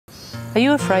Are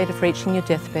you afraid of reaching your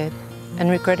deathbed and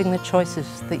regretting the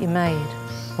choices that you made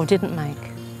or didn't make?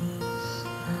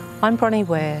 I'm Bronnie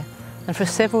Ware, and for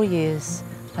several years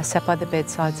I sat by the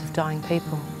bedsides of dying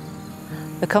people.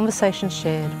 The conversations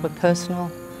shared were personal,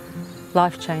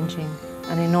 life-changing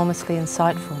and enormously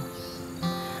insightful.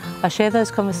 I share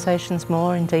those conversations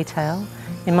more in detail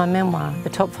in my memoir, The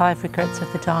Top 5 Regrets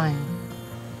of the Dying,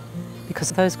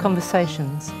 because those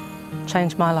conversations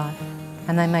changed my life,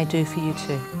 and they may do for you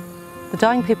too. The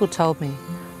dying people told me,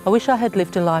 I wish I had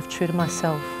lived a life true to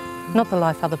myself, not the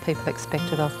life other people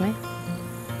expected of me.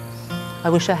 I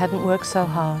wish I hadn't worked so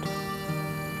hard.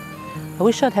 I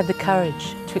wish I'd had the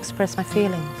courage to express my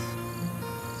feelings.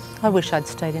 I wish I'd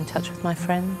stayed in touch with my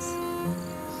friends.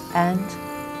 And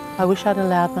I wish I'd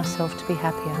allowed myself to be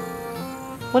happier.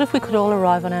 What if we could all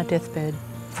arrive on our deathbed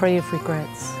free of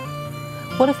regrets?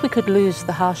 What if we could lose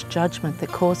the harsh judgment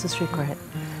that causes regret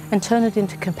and turn it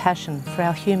into compassion for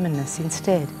our humanness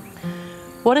instead?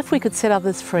 What if we could set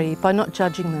others free by not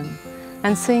judging them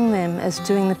and seeing them as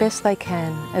doing the best they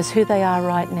can as who they are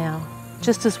right now,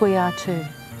 just as we are too?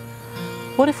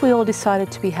 What if we all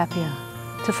decided to be happier,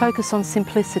 to focus on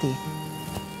simplicity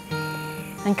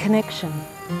and connection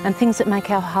and things that make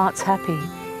our hearts happy,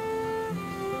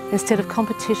 instead of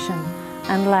competition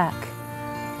and lack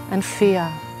and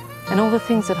fear and all the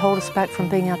things that hold us back from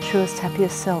being our truest,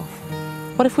 happiest self?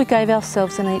 What if we gave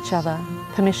ourselves and each other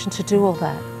permission to do all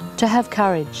that, to have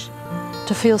courage,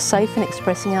 to feel safe in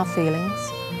expressing our feelings,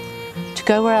 to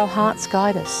go where our hearts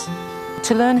guide us,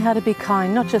 to learn how to be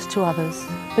kind not just to others,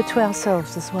 but to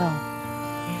ourselves as well?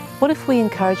 What if we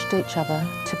encouraged each other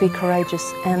to be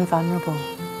courageous and vulnerable?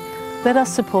 Let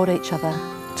us support each other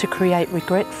to create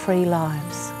regret-free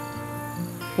lives.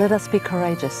 Let us be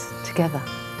courageous together.